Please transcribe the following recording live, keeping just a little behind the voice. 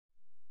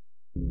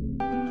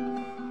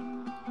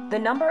The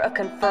number of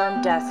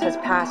confirmed deaths has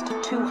passed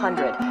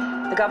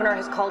 200. The governor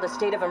has called a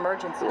state of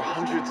emergency. There are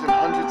hundreds and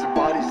hundreds of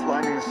bodies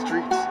lining the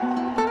streets.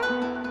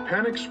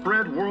 Panic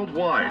spread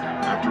worldwide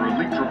after a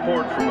leaked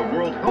report from the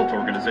World Health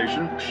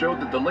Organization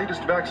showed that the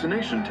latest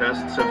vaccination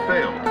tests have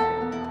failed.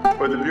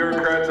 With the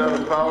bureaucrats out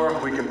of power,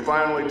 we can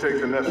finally take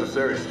the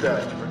necessary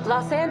steps.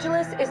 Los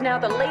Angeles is now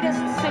the latest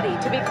city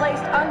to be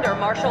placed under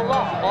martial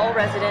law. All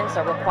residents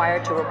are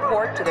required to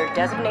report to their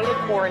designated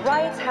quarantine.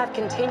 Riots have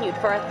continued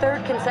for a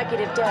third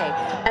consecutive day,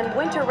 and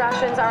winter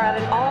rations are at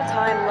an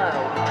all-time low.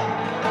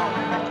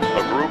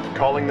 A group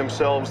calling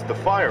themselves the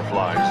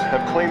Fireflies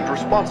have claimed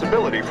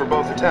responsibility for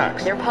both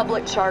attacks. Their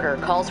public charter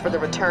calls for the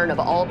return of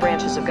all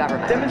branches of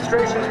government.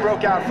 Demonstrations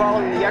broke out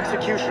following the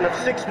execution of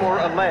 6 more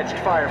alleged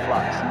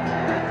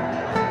Fireflies.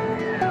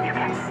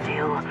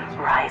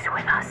 Rise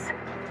with us.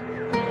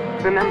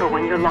 Remember,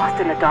 when you're lost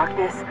in the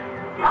darkness,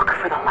 look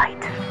for the light.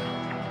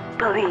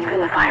 Believe in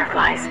the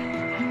Fireflies.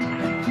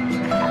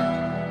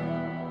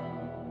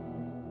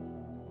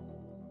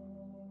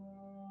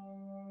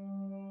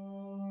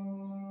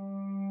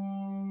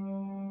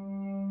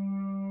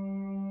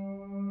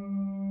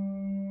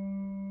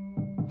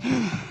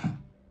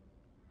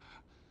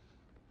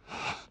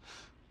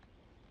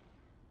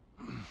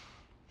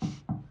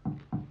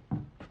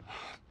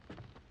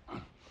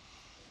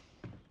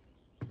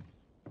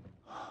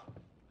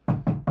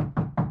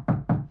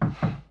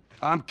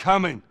 I'm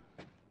coming.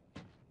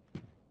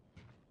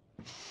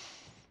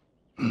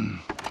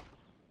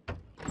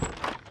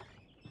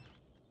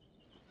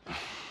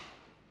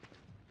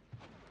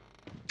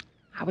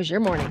 How was your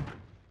morning?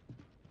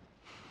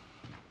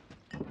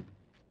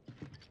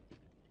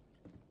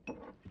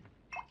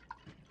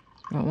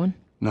 Want one?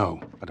 No,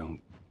 I don't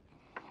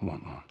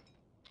want one.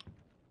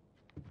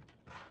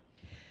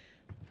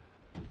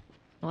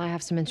 Well, I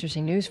have some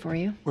interesting news for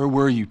you. Where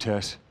were you,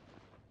 Tess?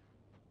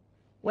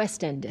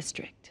 West End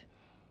District.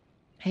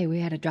 Hey,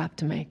 we had a drop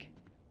to make.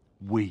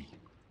 We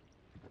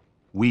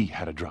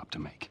had a drop to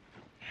make.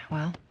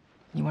 Well,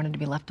 you wanted to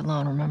be left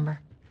alone, remember?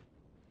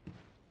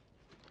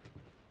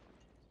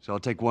 So I'll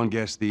take one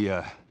guess.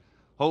 The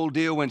whole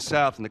deal went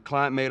south and the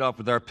client made off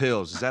with our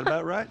pills. Is that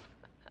about right?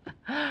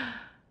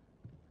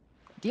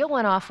 Deal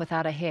went off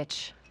without a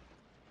hitch.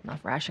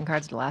 Enough ration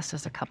cards to last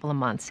us a couple of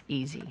months,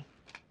 easy.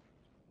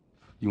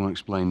 You want to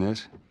explain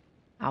this?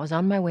 I was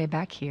on my way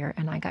back here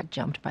and I got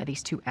jumped by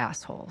these 2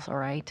 assholes, all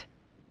right?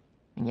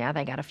 And yeah,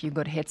 they got a few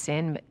good hits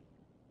in, but...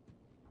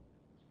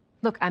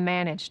 Look, I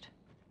managed.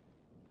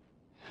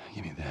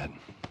 Give me that.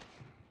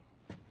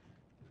 Are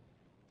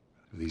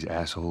these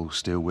assholes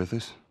still with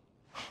us?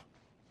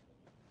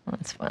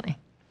 That's funny.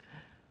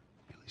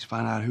 At least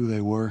find out who they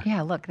were.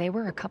 Yeah, look, they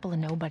were a couple of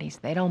nobodies.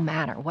 They don't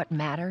matter. What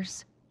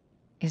matters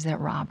is that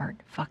Robert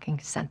fucking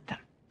sent them.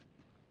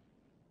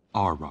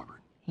 Our Robert.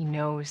 He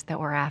knows that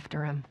we're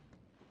after him.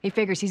 He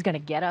figures he's gonna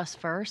get us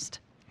first.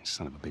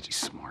 Son of a bitch, he's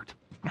smart.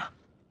 No.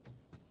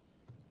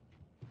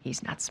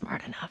 He's not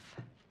smart enough.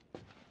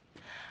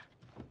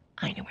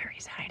 I know where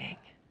he's hiding.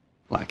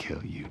 Like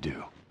hell you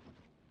do.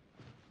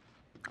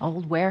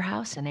 Old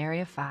warehouse in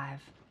Area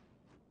 5.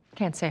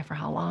 Can't say for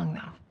how long,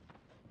 though.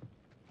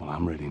 Well,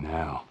 I'm ready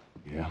now,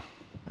 yeah?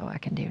 Oh, I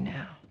can do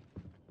now.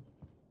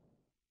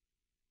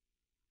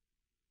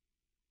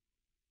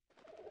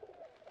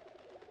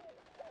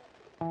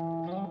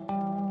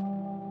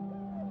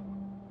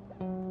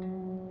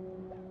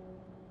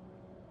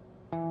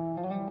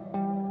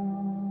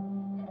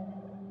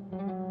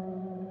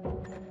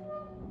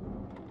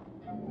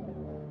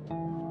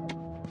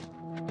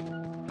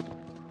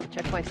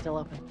 Checkpoint's still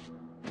open.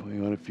 We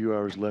got a few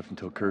hours left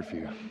until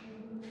curfew.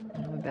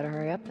 Well, we better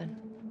hurry up then.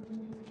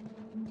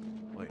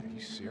 Wait, are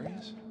you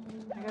serious?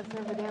 I got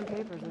served the damn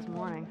papers this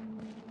morning.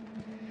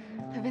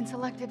 I've been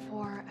selected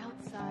for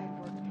outside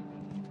work.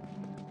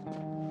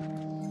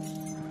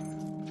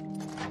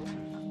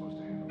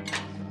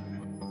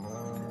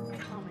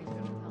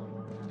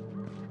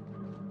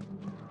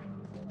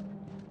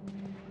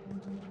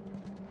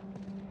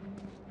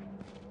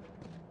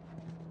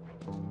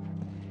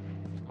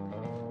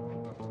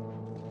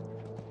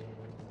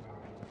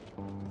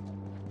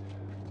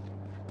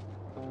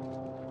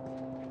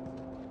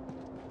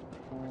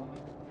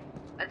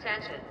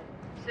 Attention.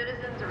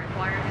 Citizens are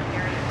required to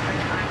carry a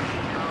fresh ID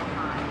at all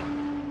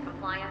times.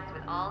 Compliance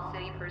with all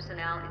city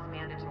personnel is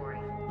mandatory.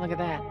 Look at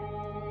that.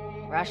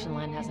 Ration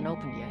line hasn't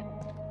opened yet.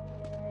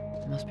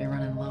 Must be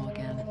running low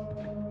again.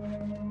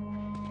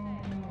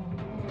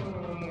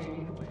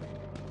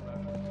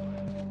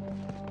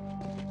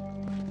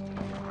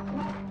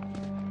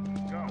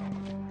 Go.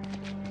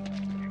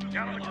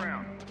 Down on the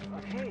ground.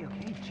 Okay,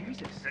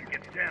 Jesus. Then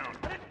get down.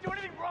 I didn't do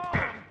anything wrong!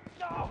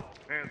 No!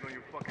 Hands on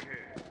your fucking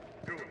head.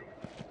 Do it.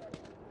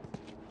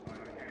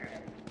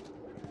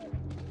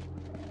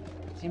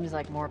 Seems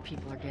like more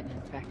people are getting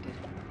infected.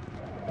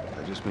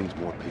 That just means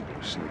more people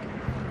are sneaking.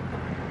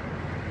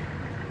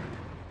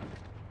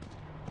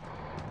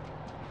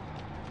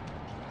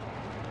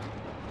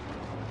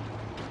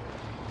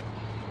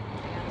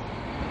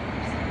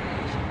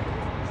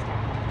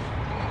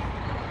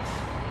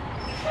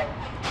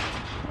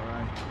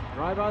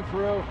 Drive on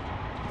through.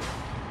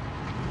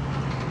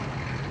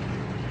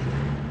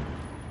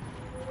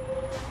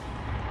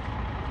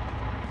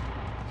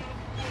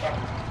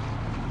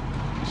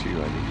 See you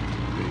later.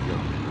 There you go.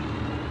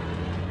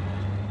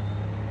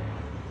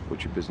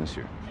 What's your business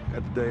here?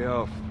 Got the day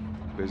off.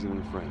 Visiting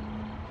a friend.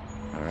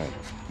 All right,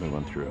 move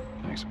on through.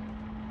 Thanks.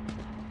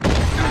 Get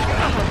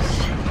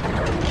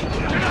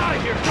out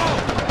of here! Go!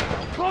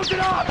 Close it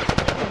up!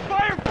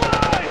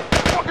 Fireflies!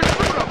 Fucking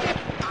shoot them!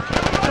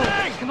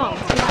 Come on,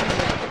 let's get out of here.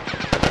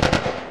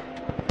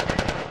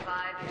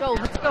 Joel,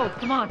 let's go.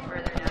 Come on.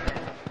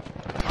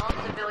 All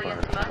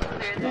civilians must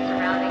clear the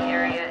surrounding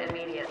area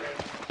immediately.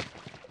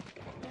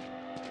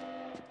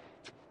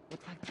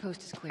 Looks like the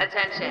coast is clear.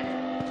 Attention.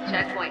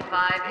 Checkpoint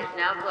 5 is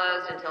now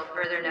closed until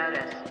further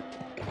notice.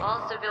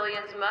 All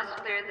civilians must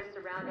clear the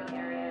surrounding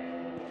area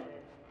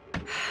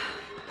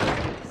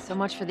immediately. So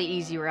much for the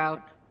easy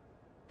route.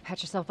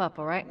 Patch yourself up,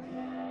 all right?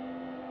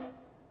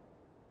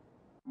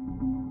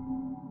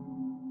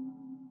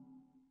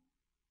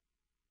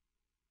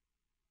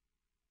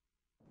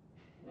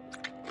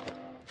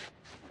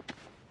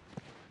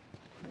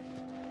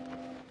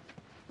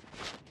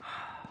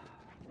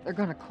 They're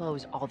gonna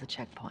close all the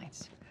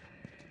checkpoints.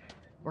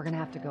 We're gonna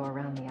have to go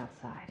around the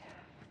outside.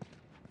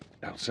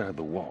 Outside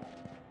the wall.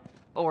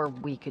 Or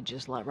we could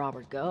just let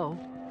Robert go.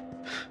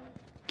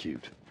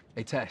 Cute.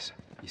 Hey, Tess,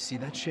 you see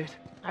that shit?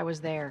 I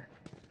was there.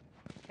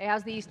 Hey,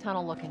 how's the East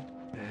Tunnel looking?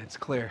 It's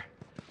clear.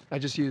 I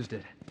just used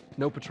it.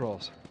 No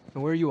patrols.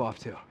 And where are you off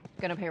to?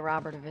 Gonna pay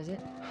Robert a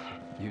visit?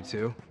 You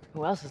too?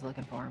 Who else is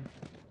looking for him?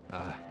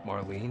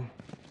 Marlene.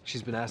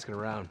 She's been asking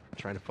around,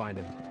 trying to find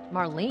him.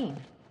 Marlene?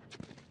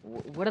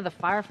 What do the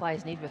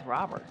Fireflies need with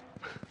Robert?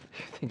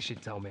 You think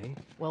she'd tell me?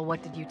 Well,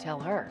 what did you tell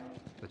her?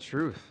 The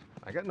truth.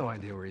 I got no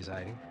idea where he's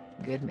hiding.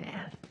 Good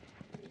man.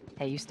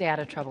 Hey, you stay out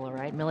of trouble, all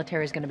right?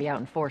 Military's gonna be out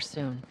in force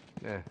soon.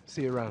 Yeah,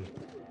 see you around.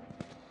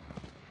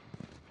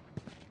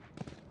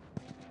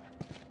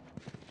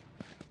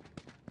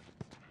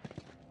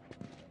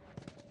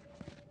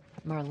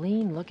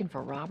 Marlene looking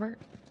for Robert?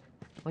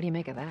 What do you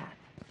make of that?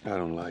 I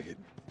don't like it.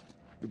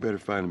 We better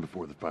find him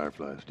before the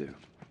Fireflies do.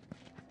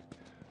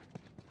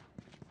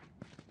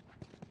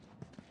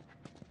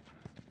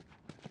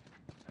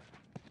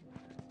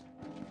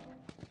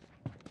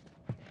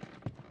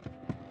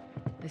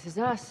 This is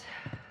us.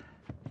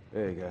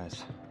 Hey,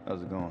 guys.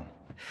 How's it going?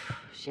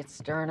 Shit's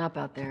stirring up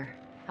out there.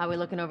 How we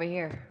looking over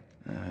here?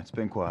 It's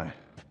been quiet.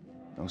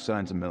 No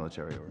signs of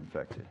military or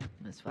infected.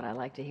 That's what I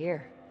like to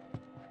hear.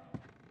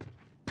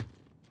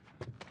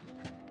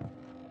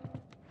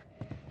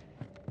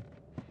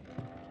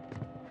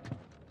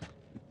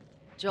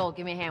 Joel,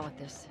 give me a hand with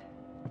this.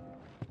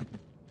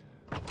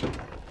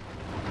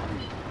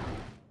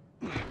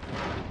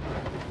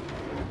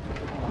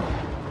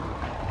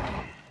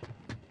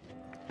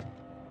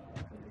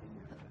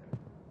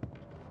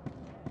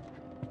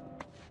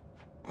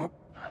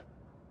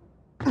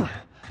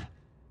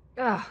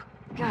 Oh,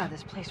 God,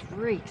 this place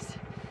reeks.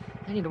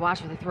 I need to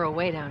watch what they throw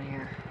away down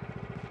here.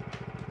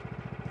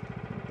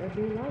 There'd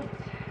be light.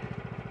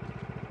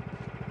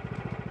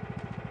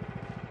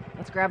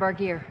 Let's grab our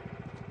gear.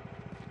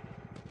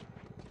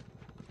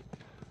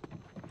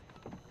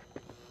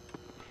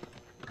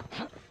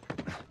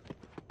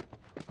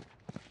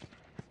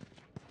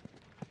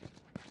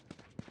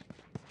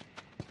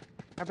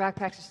 Our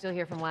backpacks are still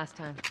here from last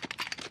time.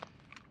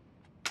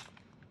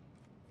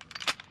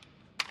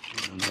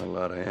 Not a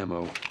lot of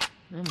ammo.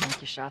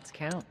 Make your shots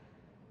count.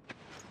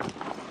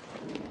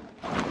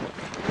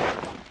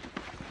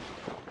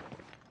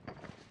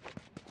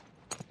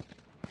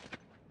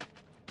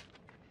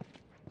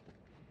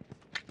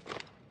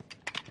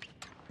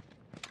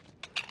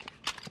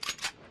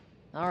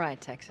 All right,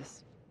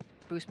 Texas.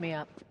 Boost me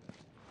up.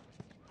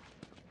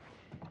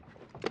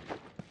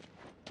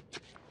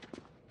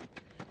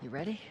 You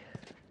ready?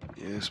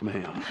 Yes,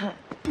 ma'am.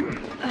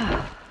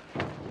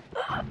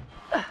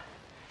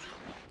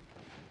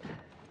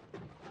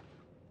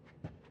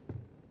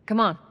 Come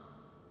on.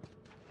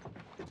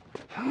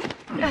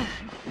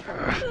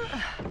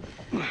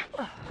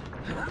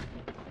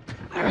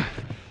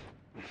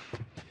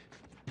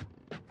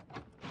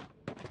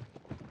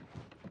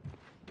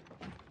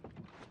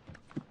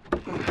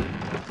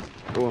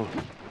 Go on.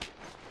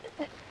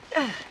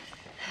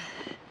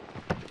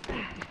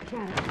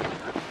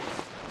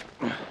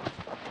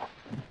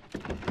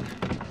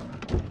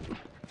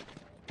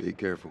 Be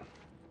careful.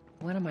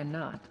 When am I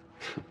not?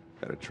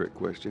 Got a trick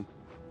question?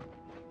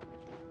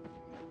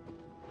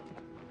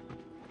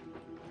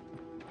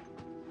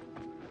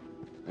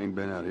 Ain't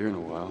been out here in a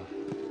while.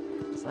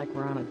 It's like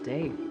we're on a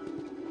date.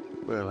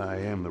 Well, I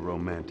am the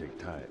romantic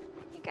type.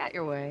 You got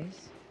your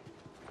ways.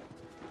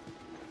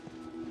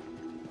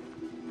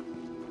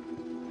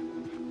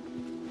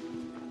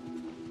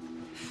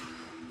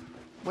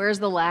 Where's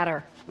the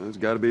ladder? Well, it's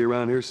got to be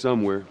around here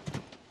somewhere.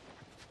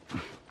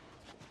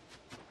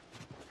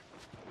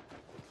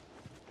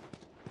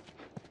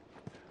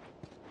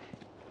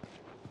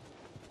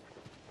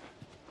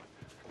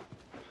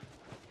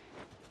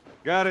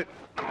 Got it.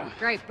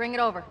 Great, bring it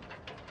over.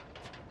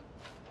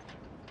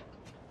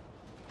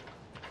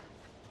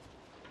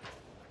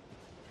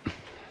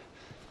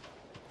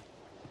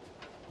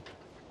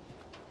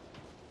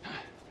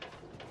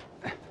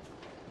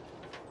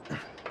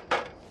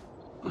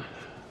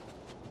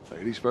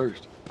 Ladies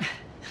first.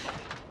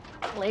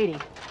 Lady,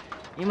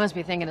 you must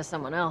be thinking of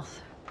someone else.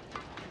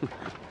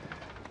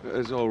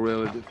 It's all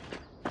relative.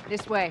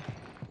 This way.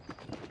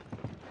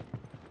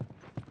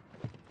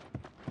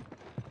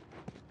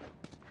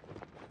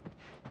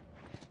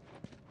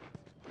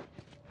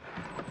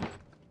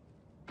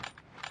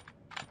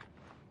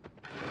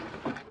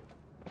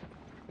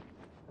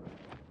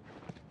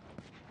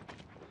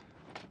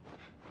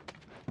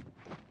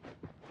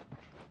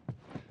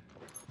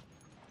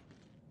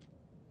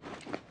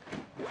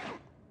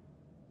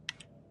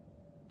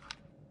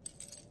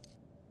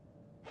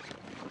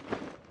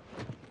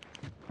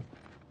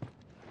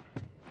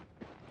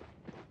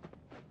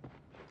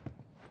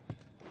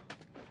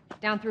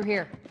 Down through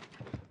here.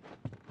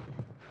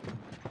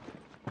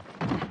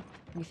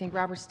 You think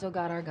Robert's still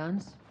got our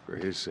guns? For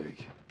his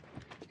sake,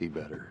 he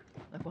better.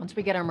 Look, once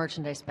we get our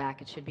merchandise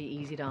back, it should be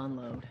easy to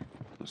unload.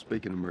 Well,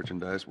 speaking of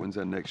merchandise, when's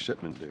that next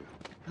shipment due?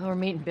 Oh, we're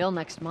meeting Bill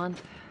next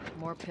month.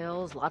 More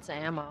pills, lots of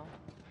ammo.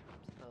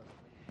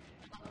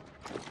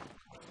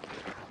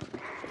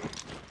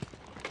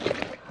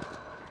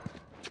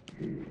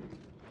 Where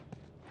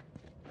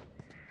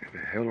the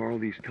hell are all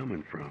these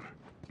coming from?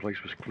 The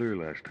place was clear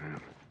last time.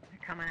 They're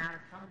coming out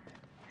of something.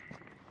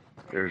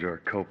 There's our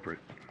culprit.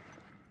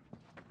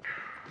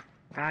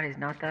 God, he's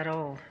not that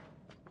old.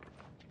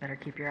 Better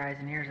keep your eyes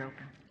and ears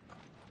open.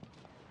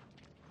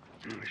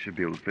 We should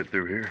be able to fit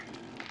through here.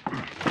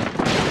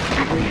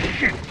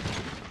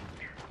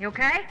 You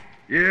okay?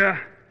 Yeah.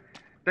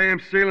 Damn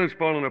ceiling's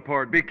falling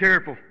apart. Be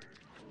careful.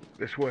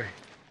 This way.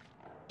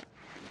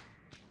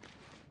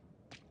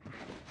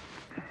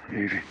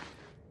 Easy.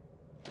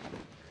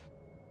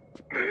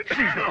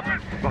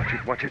 Watch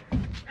it, watch it.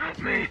 Help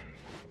me.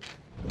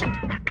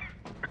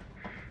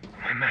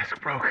 My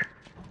mask broke.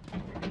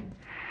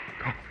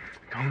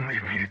 Don't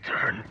leave me to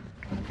turn.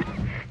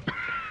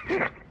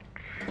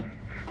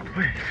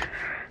 Please.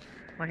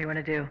 What do you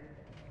want to do?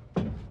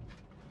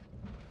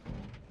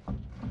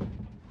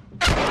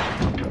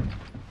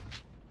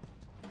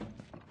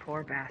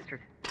 Poor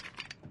bastard.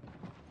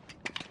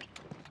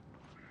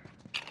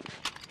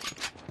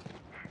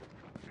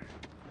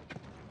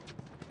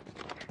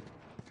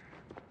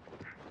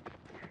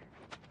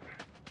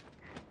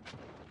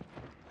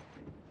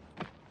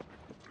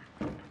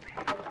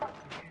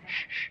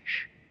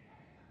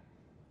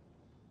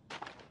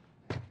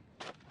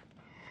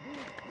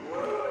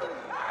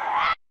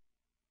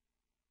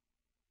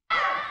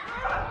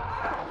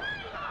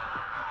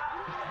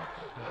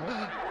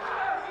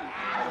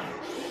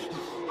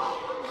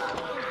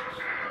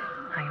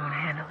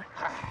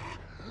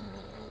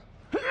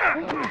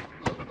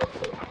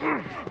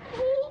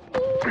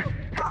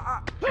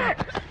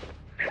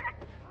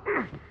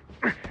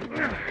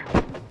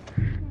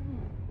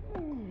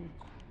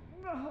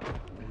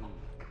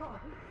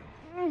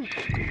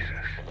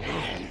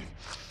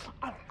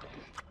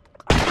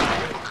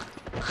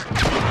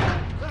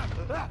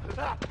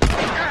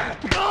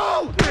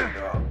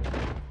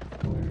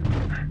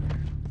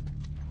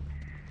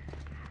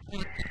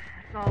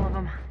 That's all of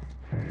them.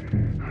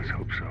 Let's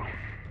hope so.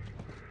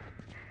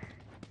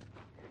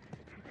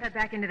 Let's head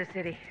back into the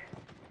city.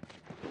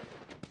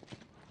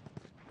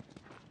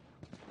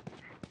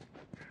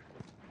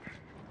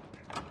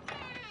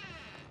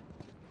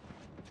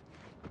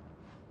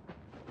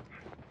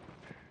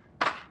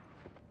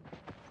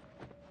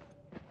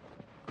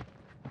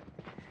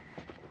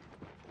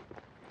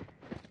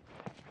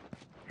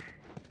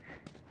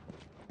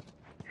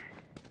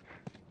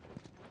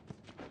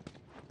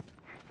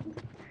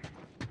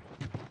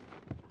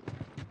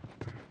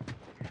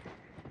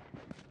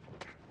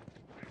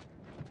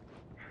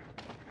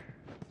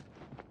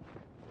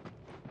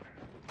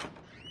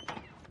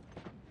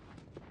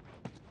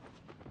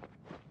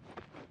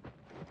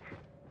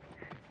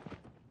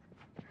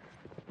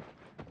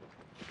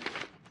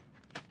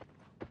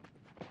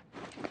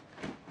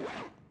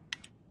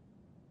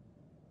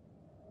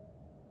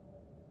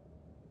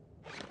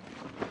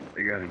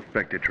 They got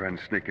infected trying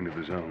to sneak into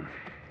the zone.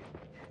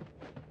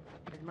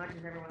 As much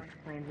as everyone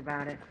complains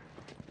about it,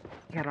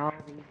 you got all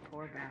these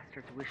poor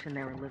bastards wishing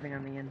they were living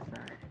on the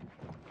inside.